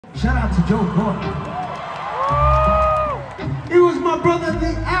Shout out to Joe Boy. It was my brother,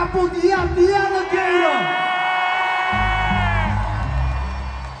 the Apple, the alligator.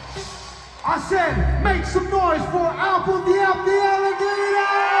 I said, make some noise for Apple, the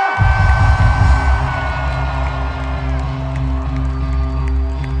alligator.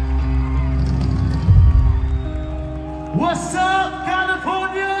 What's up,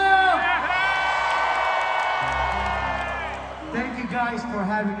 California? Thank you guys for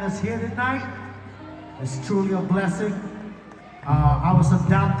having us here tonight. It's truly a blessing. I was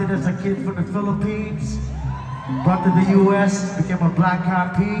adopted as a kid from the Philippines, brought to the U.S., became a black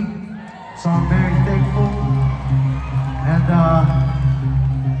IP, so I'm very thankful. And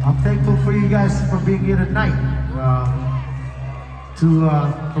I'm thankful for you guys for being here tonight,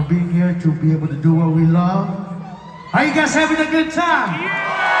 for being here to be able to do what we love. Are you guys having a good time?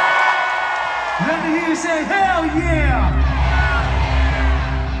 Yeah! Let me hear you say, hell yeah!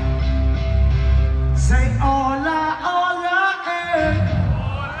 Say, hola, hola, eh.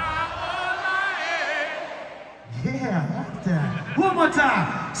 Hola, hola, eh. Yeah, like that. One more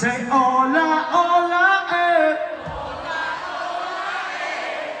time. Say, hola, hola, eh. Hola, hola,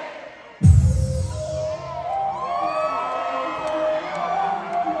 eh.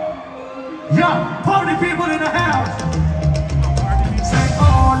 Yo, party people in the house. Say,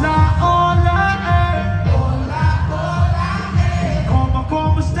 hola, hola, eh. Hola, hola, eh.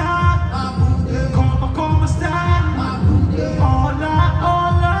 Como está? ¿Cómo está? Hola,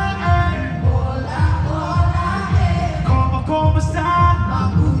 hola, eh. Hola, hola, eh. ¿Cómo está?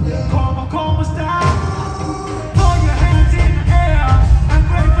 ¿Cómo está? Throw your hands in the air and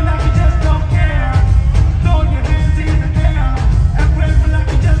wave like you just don't care. Throw your hands in the air and wave like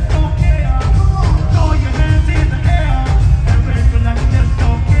you just don't care. Throw your hands in the air and wave like you just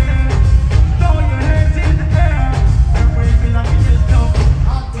don't care. Throw your hands in the air and wave like you just don't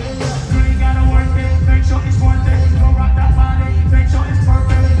care. You ain't gotta work it, make sure it's worth it. Go rock that body, make sure it's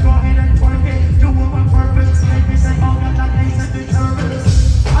perfect. Go ahead and twerk it, do it with purpose. Make me say, oh God, like they said, determined.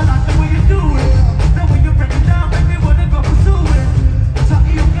 I like the way you do it, the way you break it down, make me wanna go pursue it. So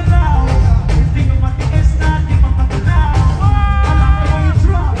you can lie, you think about the inside, you about the now. I like the way you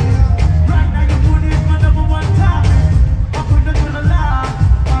drop it, right now your booty is my number one topic. I put it to the lie,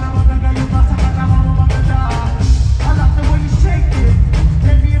 para mataga yung basa ka na mamamaganda. I like the way you shake it,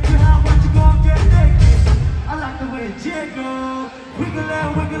 baby if you have what you gon' get naked. I like the way you jiggle, wiggle it,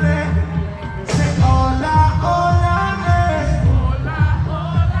 wiggle it. Say hola, hola, eh. Hola,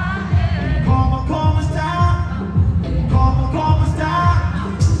 hola, eh. ¿Cómo está? ¿Cómo está?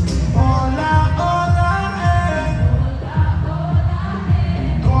 Hola, hola, eh.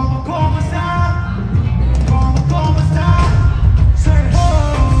 ¿Cómo está? ¿Cómo está? Say ho,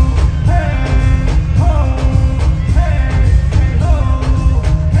 hey, ho, hey, ho,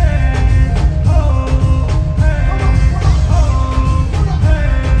 hey, ho, hey, ho,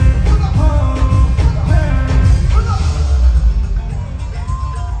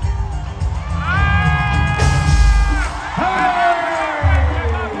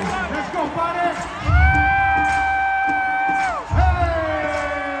 let's go, buddy.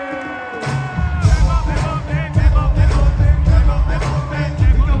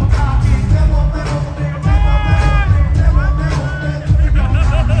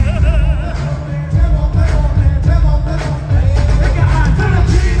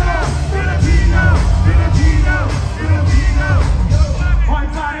 Hoy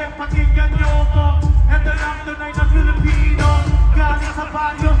pare, pakinggan niyo ko. Ito lang tunay na Pilipino. Galing sa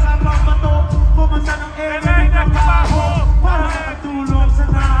baryo, sa Rambato. Pumunta ng ere ng trabaho para makatulong sa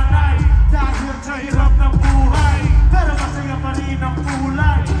nanay. Dahil sa hirap ng buhay, pero masaya pa rin ang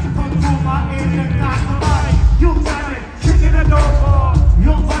kulay. Pag kumain ng kakamay, yung sabi, sige na loko.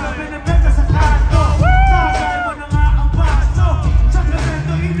 Yung para binibenta sa kanto. Tagay mo na nga ang baso. Sa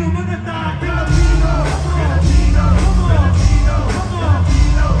gamento, inuman na tayo. Filipino, Filipino, Filipino, Filipino.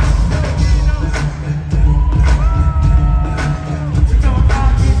 Ikaw ang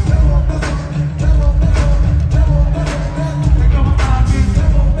akin. Ikaw ang akin.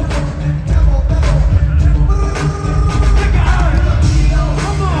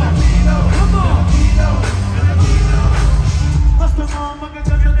 Basta mo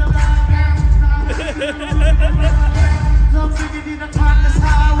magaganda na lang. Lamig hindi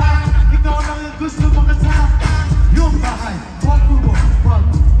nakakasawa. Ikaw lang ang gusto makasama. Yung bahay, wag mo pag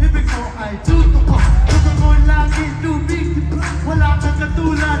ibig mo ay tutok ko. Ito mo lagi tubig. Wala kang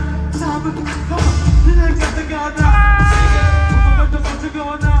katulad. Sabi ko, pinagkataga na. Maganda ka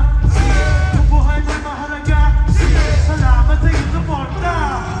sigaw na. Ang buhay mo'y mahalaga. Salamat sa iyong suporta.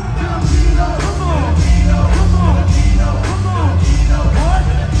 Filipino,